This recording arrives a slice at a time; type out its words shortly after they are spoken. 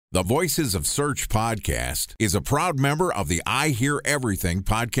The Voices of Search podcast is a proud member of the I Hear Everything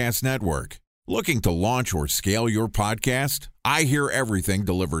podcast network. Looking to launch or scale your podcast? I Hear Everything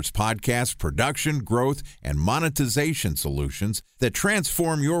delivers podcast production, growth, and monetization solutions that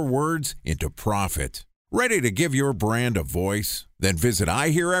transform your words into profit. Ready to give your brand a voice? Then visit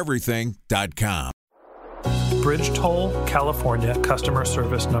iheareverything.com. Bridge Toll, California, customer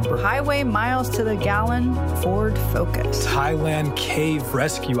service number. Highway miles to the gallon, Ford Focus. Thailand cave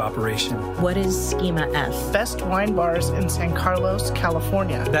rescue operation. What is Schema F? Best wine bars in San Carlos,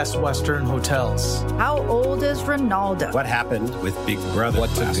 California. Best Western hotels. How old is Ronaldo? What happened with Big Brother?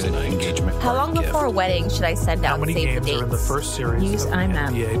 What's a good engagement? How long before a wedding should I send out How many save the games dates? are in the first series? Use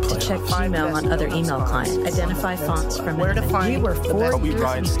IMAP to check email on other email clients. Identify fonts from Where to find We were 4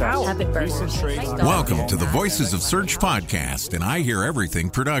 years out. Habit burgers. Welcome to the Voices of Search podcast, and I Hear Everything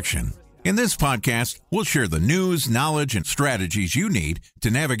production. In this podcast, we'll share the news, knowledge, and strategies you need to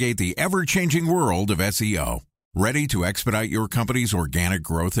navigate the ever-changing world of SEO. Ready to expedite your company's organic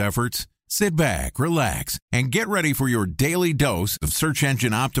growth efforts? Sit back, relax, and get ready for your daily dose of search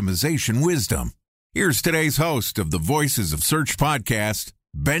engine optimization wisdom. Here's today's host of the Voices of Search podcast,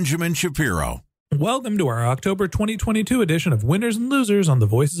 Benjamin Shapiro. Welcome to our October 2022 edition of Winners and Losers on the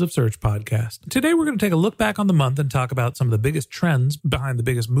Voices of Search podcast. Today we're going to take a look back on the month and talk about some of the biggest trends behind the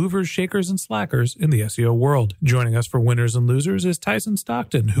biggest movers, shakers, and slackers in the SEO world. Joining us for Winners and Losers is Tyson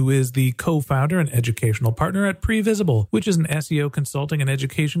Stockton, who is the co-founder and educational partner at Previsible, which is an SEO consulting and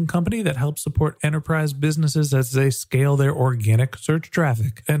education company that helps support enterprise businesses as they scale their organic search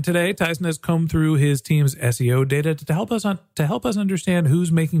traffic. And today, Tyson has combed through his team's SEO data to help us understand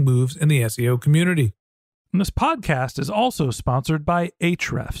who's making moves in the SEO community. And this podcast is also sponsored by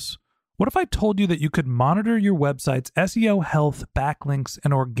Ahrefs. What if I told you that you could monitor your website's SEO health, backlinks,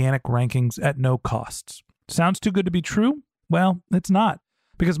 and organic rankings at no costs? Sounds too good to be true? Well, it's not,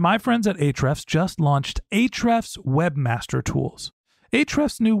 because my friends at Ahrefs just launched Ahrefs Webmaster Tools.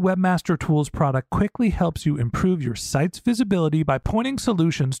 Ahrefs' new Webmaster Tools product quickly helps you improve your site's visibility by pointing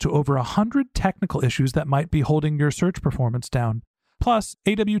solutions to over 100 technical issues that might be holding your search performance down. Plus,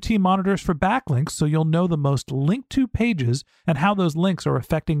 AWT monitors for backlinks so you'll know the most linked to pages and how those links are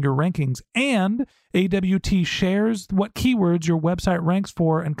affecting your rankings. And AWT shares what keywords your website ranks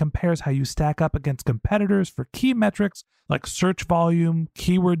for and compares how you stack up against competitors for key metrics like search volume,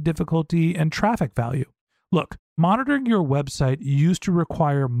 keyword difficulty, and traffic value. Look, monitoring your website used to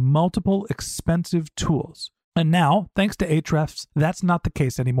require multiple expensive tools. And now, thanks to Ahrefs, that's not the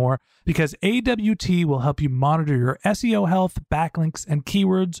case anymore because AWT will help you monitor your SEO health, backlinks, and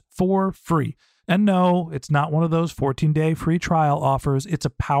keywords for free. And no, it's not one of those 14-day free trial offers. It's a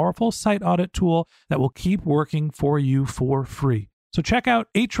powerful site audit tool that will keep working for you for free. So check out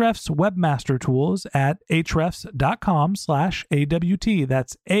Ahrefs Webmaster Tools at ahrefs.com/AWT.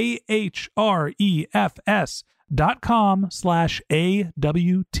 That's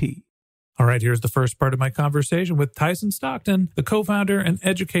ahrefs.com/AWT. All right, here's the first part of my conversation with Tyson Stockton, the co-founder and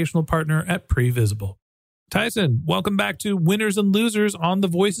educational partner at Previsible. Tyson, welcome back to Winners and Losers on the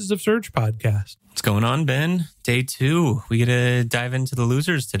Voices of Search podcast. What's going on, Ben? Day 2. We get to dive into the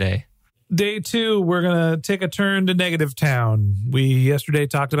losers today. Day 2, we're going to take a turn to Negative Town. We yesterday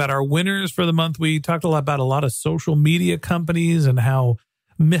talked about our winners for the month. We talked about a lot of social media companies and how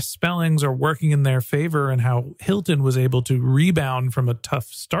misspellings are working in their favor and how Hilton was able to rebound from a tough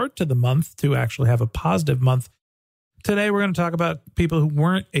start to the month to actually have a positive month. Today, we're going to talk about people who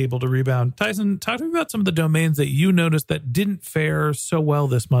weren't able to rebound. Tyson, talk to me about some of the domains that you noticed that didn't fare so well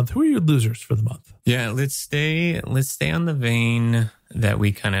this month. Who are your losers for the month? Yeah, let's stay on the vein that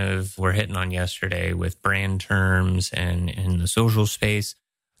we kind of were hitting on yesterday with brand terms and in the social space.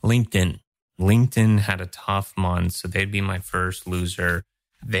 LinkedIn had a tough month, so they'd be my first loser.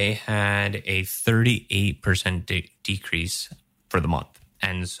 They had a 38% decrease for the month.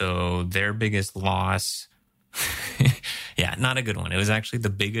 And so their biggest loss, yeah, not a good one. It was actually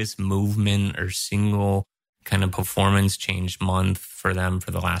the biggest movement or single kind of performance change month for them for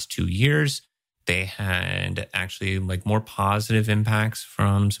the last 2 years. They had actually like more positive impacts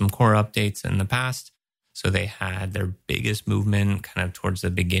from some core updates in the past. So they had their biggest movement kind of towards the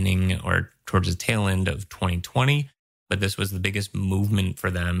beginning or towards the tail end of 2020. But this was the biggest movement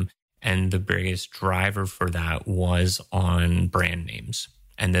for them. And the biggest driver for that was on brand names.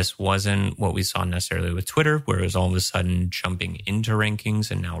 And this wasn't what we saw necessarily with Twitter, where it was all of a sudden jumping into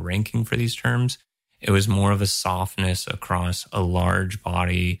rankings and now ranking for these terms. It was more of a softness across a large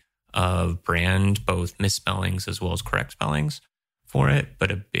body of brand, both misspellings as well as correct spellings for it,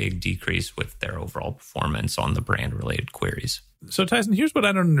 but a big decrease with their overall performance on the brand-related queries. So, Tyson, here's what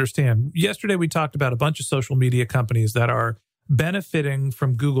I don't understand. Yesterday, we talked about a bunch of social media companies that are benefiting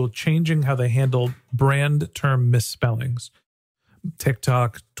from Google changing how they handle brand term misspellings.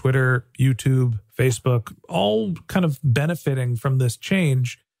 TikTok, Twitter, YouTube, Facebook, all kind of benefiting from this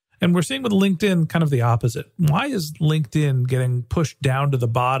change. And we're seeing with LinkedIn kind of the opposite. Why is LinkedIn getting pushed down to the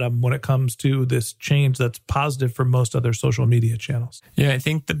bottom when it comes to this change that's positive for most other social media channels? Yeah, I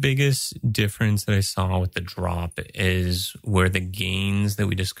think the biggest difference that I saw with the drop is where the gains that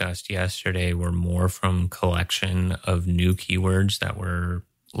we discussed yesterday were more from collection of new keywords that were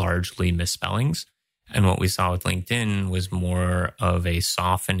largely misspellings. And what we saw with LinkedIn was more of a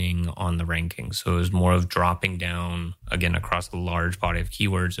softening on the rankings. So it was more of dropping down, again, across a large body of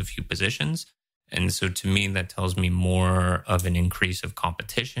keywords, a few positions. And so to me, that tells me more of an increase of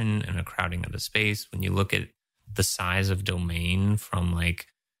competition and a crowding of the space. When you look at the size of domain from like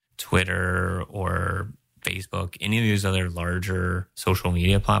Twitter or Facebook, any of these other larger social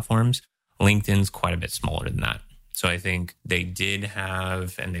media platforms, LinkedIn's quite a bit smaller than that. So I think they did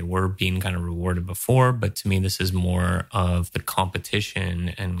have, and they were being kind of rewarded before, but to me, this is more of the competition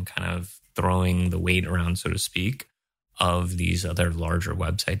and kind of throwing the weight around, so to speak, of these other larger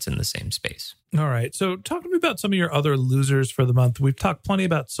websites in the same space. All right. So talk to me about some of your other losers for the month. We've talked plenty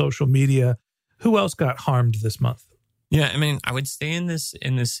about social media. Who else got harmed this month? Yeah, I mean, I would stay in the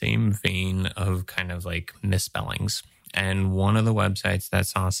same vein of kind of like misspellings. And one of the websites that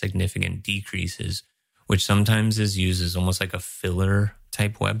saw significant decreases, which sometimes is used as almost like a filler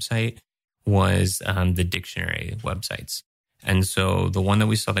type website, was the dictionary websites. And so the one that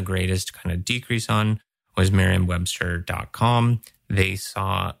we saw the greatest kind of decrease on was Merriam-Webster.com. They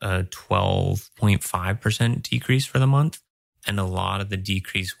saw a 12.5% decrease for the month. And a lot of the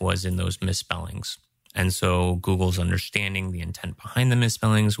decrease was in those misspellings. And so Google's understanding the intent behind the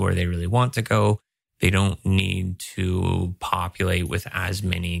misspellings, where they really want to go. They don't need to populate with as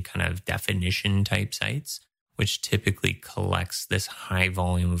many kind of definition type sites, which typically collects this high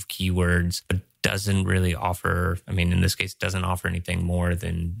volume of keywords, but doesn't really offer, I mean, in this case, doesn't offer anything more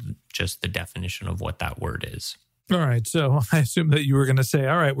than just the definition of what that word is. All right. So I assume that you were going to say,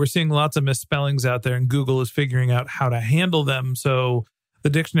 all right, we're seeing lots of misspellings out there and Google is figuring out how to handle them. So the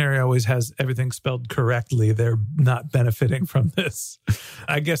dictionary always has everything spelled correctly. They're not benefiting from this.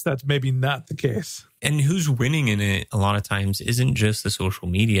 I guess that's maybe not the case. And who's winning in it a lot of times isn't just the social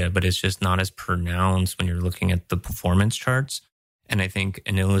media, but it's just not as pronounced when you're looking at the performance charts. And I think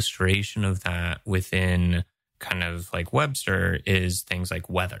an illustration of that within kind of like Webster is things like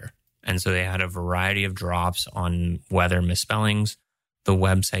weather. And so they had a variety of drops on weather misspellings. The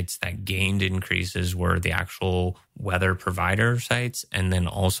websites that gained increases were the actual weather provider sites, and then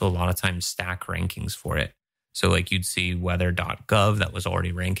also a lot of times stack rankings for it. So like you'd see weather.gov that was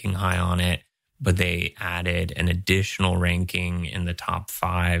already ranking high on it, but they added an additional ranking in the top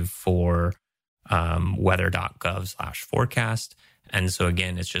 5 for weather.gov/forecast. And so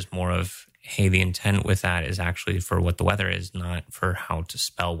again, it's just more of, hey, the intent with that is actually for what the weather is, not for how to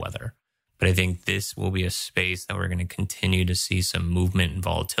spell weather. But I think this will be a space that we're going to continue to see some movement and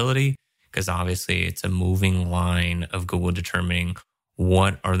volatility, because obviously it's a moving line of Google determining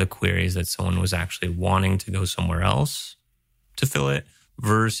what are the queries that someone was actually wanting to go somewhere else to fill it,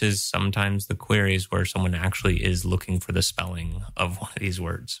 versus sometimes the queries where someone actually is looking for the spelling of one of these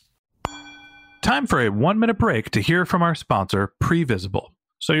words. Time for a 1-minute break to hear from our sponsor, Previsible.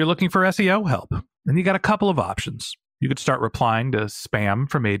 So you're looking for SEO help, and you got a couple of options. You could start replying to spam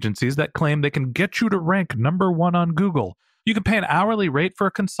from agencies that claim they can get you to rank number 1 on Google. You can pay an hourly rate for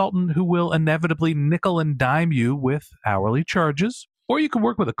a consultant who will inevitably nickel and dime you with hourly charges. Or you can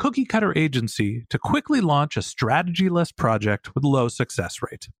work with a cookie-cutter agency to quickly launch a strategy-less project with low success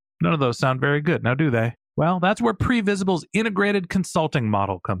rate. None of those sound very good, now do they? Well, that's where Previsible's integrated consulting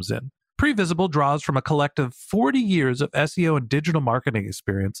model comes in. Previsible draws from a collective 40 years of SEO and digital marketing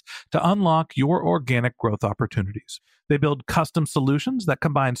experience to unlock your organic growth opportunities. They build custom solutions that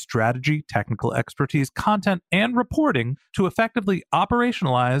combine strategy, technical expertise, content, and reporting to effectively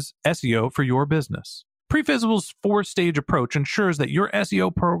operationalize SEO for your business. Previsible's 4-stage approach ensures that your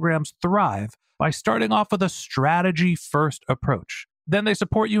SEO programs thrive by starting off with a strategy-first approach. Then they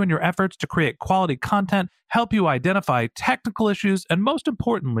support you in your efforts to create quality content, help you identify technical issues, and most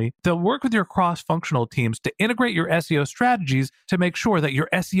importantly, they'll work with your cross-functional teams to integrate your SEO strategies to make sure that your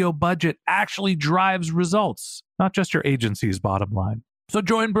SEO budget actually drives results, not just your agency's bottom line. So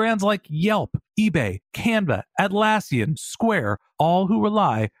join brands like Yelp, eBay, Canva, Atlassian, Square, all who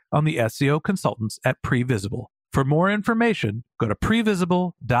rely on the SEO consultants at Previsible. For more information, go to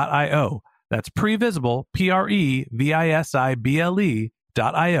previsible.io. That's Previsible, Previsible.io.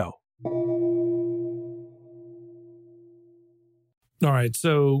 All right,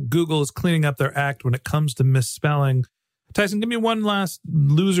 so Google is cleaning up their act when it comes to misspelling. Tyson, give me one last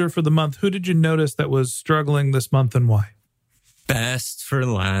loser for the month. Who did you notice that was struggling this month and why? Best for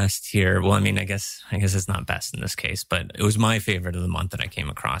last here. Well, I mean, I guess it's not best in this case, but it was my favorite of the month that I came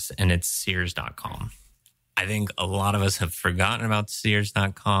across, and it's Sears.com. I think a lot of us have forgotten about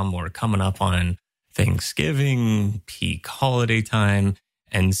Sears.com. We're coming up on Thanksgiving, peak holiday time,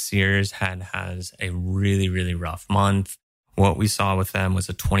 and Sears has a really, really rough month. What we saw with them was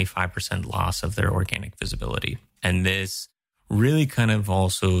a 25% loss of their organic visibility. And this really kind of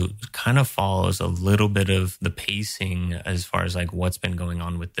follows a little bit of the pacing as far as like what's been going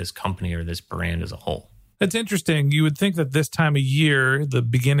on with this company or this brand as a whole. It's interesting. You would think that this time of year, the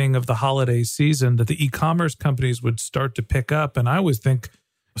beginning of the holiday season, that the e-commerce companies would start to pick up. And I always think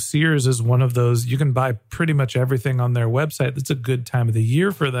Sears is one of those, you can buy pretty much everything on their website. That's a good time of the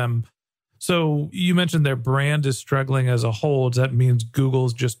year for them. So you mentioned their brand is struggling as a whole. Does that mean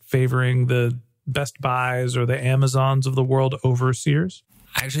Google's just favoring the Best Buys or the Amazons of the world over Sears?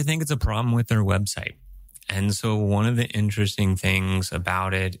 I actually think it's a problem with their website. And so one of the interesting things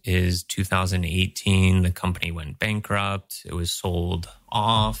about it is 2018, the company went bankrupt. It was sold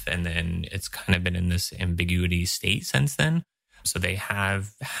off, and then it's kind of been in this ambiguity state since then. So they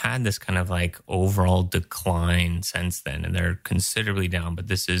have had this kind of like overall decline since then, and they're considerably down, but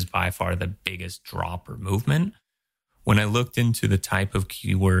this is by far the biggest drop or movement. When I looked into the type of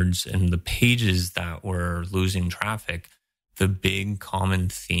keywords and the pages that were losing traffic, the big common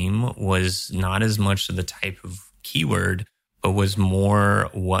theme was not as much the type of keyword, but was more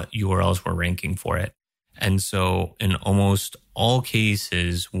what URLs were ranking for it. And so in almost all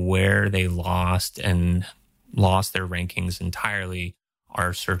cases where they lost their rankings entirely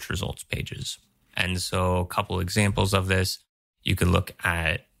are search results pages. And so a couple examples of this, you could look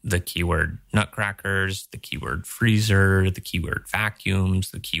at the keyword nutcrackers, the keyword freezer, the keyword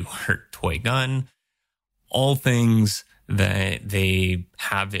vacuums, the keyword toy gun, all things that they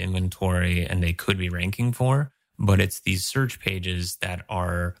have inventory and they could be ranking for, but it's these search pages that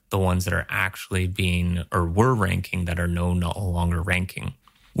are the ones that are actually being or were ranking that are no longer ranking.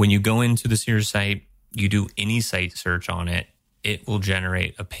 When you go into the Sears site, you do any site search on it, it will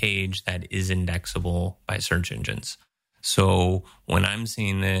generate a page that is indexable by search engines. So when I'm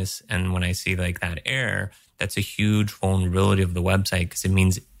seeing this and when I see like that error, that's a huge vulnerability of the website because it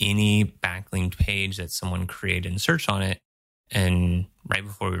means any backlinked page that someone created and searched on it. And right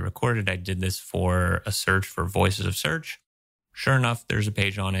before we recorded, I did this for a search for Voices of Search. Sure enough, there's a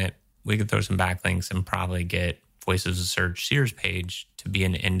page on it. We could throw some backlinks and probably get Voices of Search Sears page to be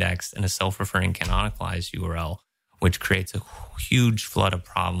an indexed and a self-referring canonicalized URL, which creates a huge flood of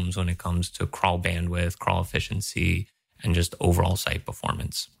problems when it comes to crawl bandwidth, crawl efficiency, and just overall site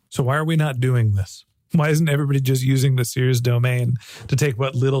performance. So why are we not doing this? Why isn't everybody just using the Sears domain to take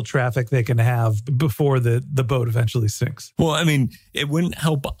what little traffic they can have before the boat eventually sinks? Well, I mean, it wouldn't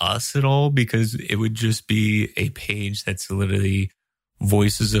help us at all because it would just be a page that's literally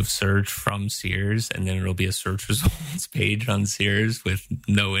Voices of Search from Sears, and then it'll be a search results page on Sears with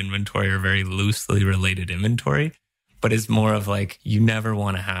no inventory or very loosely related inventory. But it's more of like, you never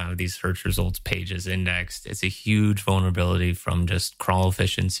want to have these search results pages indexed. It's a huge vulnerability from just crawl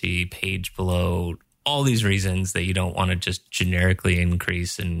efficiency, page below, all these reasons that you don't want to just generically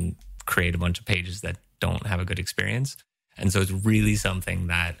increase and create a bunch of pages that don't have a good experience. And so it's really something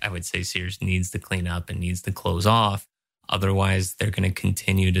that I would say Sears needs to clean up and needs to close off. Otherwise, they're going to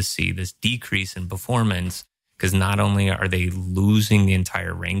continue to see this decrease in performance because not only are they losing the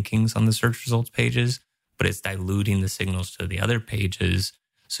entire rankings on the search results pages, but it's diluting the signals to the other pages.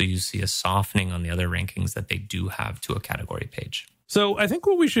 So you see a softening on the other rankings that they do have to a category page. So I think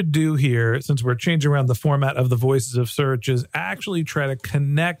what we should do here, since we're changing around the format of the Voices of Search, is actually try to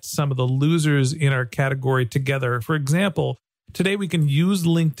connect some of the losers in our category together. For example, today we can use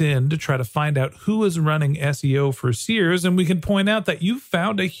LinkedIn to try to find out who is running SEO for Sears, and we can point out that you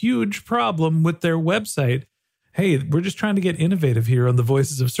found a huge problem with their website. Hey, we're just trying to get innovative here on the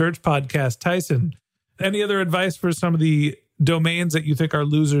Voices of Search podcast. Tyson, any other advice for some of the domains that you think are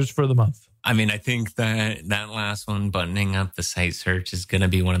losers for the month? I mean, I think that last one, buttoning up the site search, is going to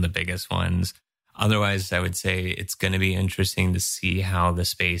be one of the biggest ones. Otherwise, I would say it's going to be interesting to see how the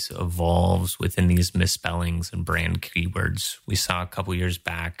space evolves within these misspellings and brand keywords. We saw a couple years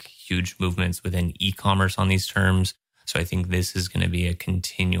back huge movements within e-commerce on these terms. So I think this is going to be a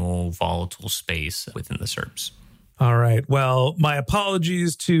continual volatile space within the SERPs. All right. Well, my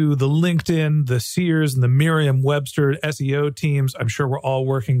apologies to the LinkedIn, the Sears, and the Merriam-Webster SEO teams. I'm sure we're all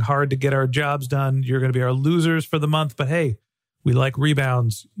working hard to get our jobs done. You're going to be our losers for the month. But hey, We like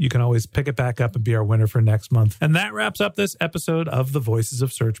rebounds. You can always pick it back up and be our winner for next month. And that wraps up this episode of the Voices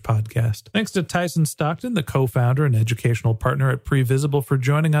of Search podcast. Thanks to Tyson Stockton, the co-founder and educational partner at Previsible, for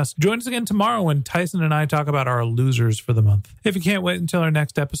joining us. Join us again tomorrow when Tyson and I talk about our losers for the month. If you can't wait until our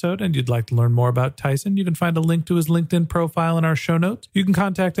next episode and you'd like to learn more about Tyson, you can find a link to his LinkedIn profile in our show notes. You can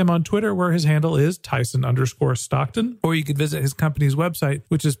contact him on Twitter, where his handle is Tyson_Stockton, or you could visit his company's website,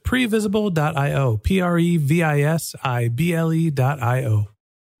 which is previsible.io, previsible.io.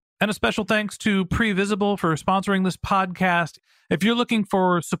 And a special thanks to Previsible for sponsoring this podcast. If you're looking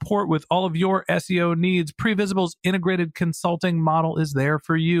for support with all of your SEO needs, Previsible's integrated consulting model is there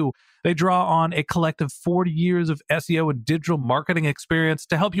for you. They draw on a collective 40 years of SEO and digital marketing experience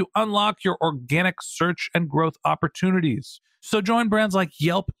to help you unlock your organic search and growth opportunities. So join brands like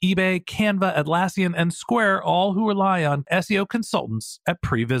Yelp, eBay, Canva, Atlassian, and Square, all who rely on SEO consultants at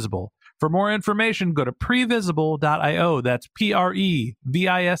Previsible. For more information, go to previsible.io. That's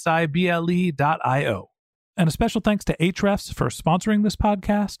previsible.io. And a special thanks to Ahrefs for sponsoring this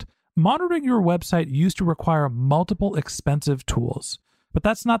podcast. Monitoring your website used to require multiple expensive tools, but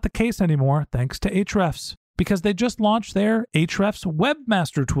that's not the case anymore thanks to Ahrefs, because they just launched their Ahrefs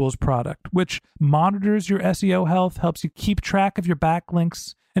Webmaster Tools product, which monitors your SEO health, helps you keep track of your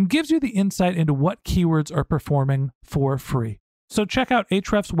backlinks, and gives you the insight into what keywords are performing for free. So check out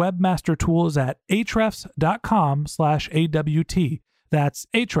Ahrefs Webmaster Tools at ahrefs.com/AWT. That's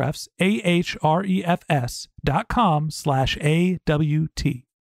Ahrefs, ahrefs.com/AWT.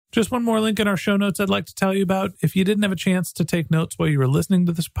 Just one more link in our show notes I'd like to tell you about. If you didn't have a chance to take notes while you were listening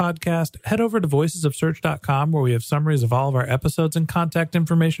to this podcast, head over to voicesofsearch.com, where we have summaries of all of our episodes and contact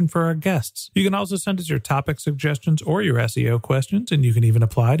information for our guests. You can also send us your topic suggestions or your SEO questions, and you can even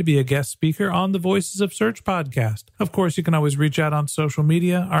apply to be a guest speaker on the Voices of Search podcast. Of course, you can always reach out on social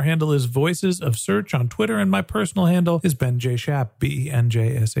media. Our handle is Voices of Search on Twitter, and my personal handle is Ben J. Shap,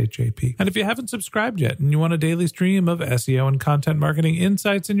 BenJShap. And if you haven't subscribed yet and you want a daily stream of SEO and content marketing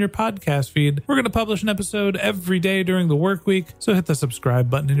insights in your podcast feed, we're going to publish an episode every day during the work week, so hit the subscribe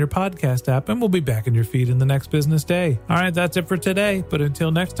button in your podcast app and we'll be back in your feed in the next business day. All right, that's it for today, but until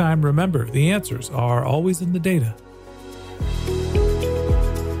next time, remember, the answers are always in the data.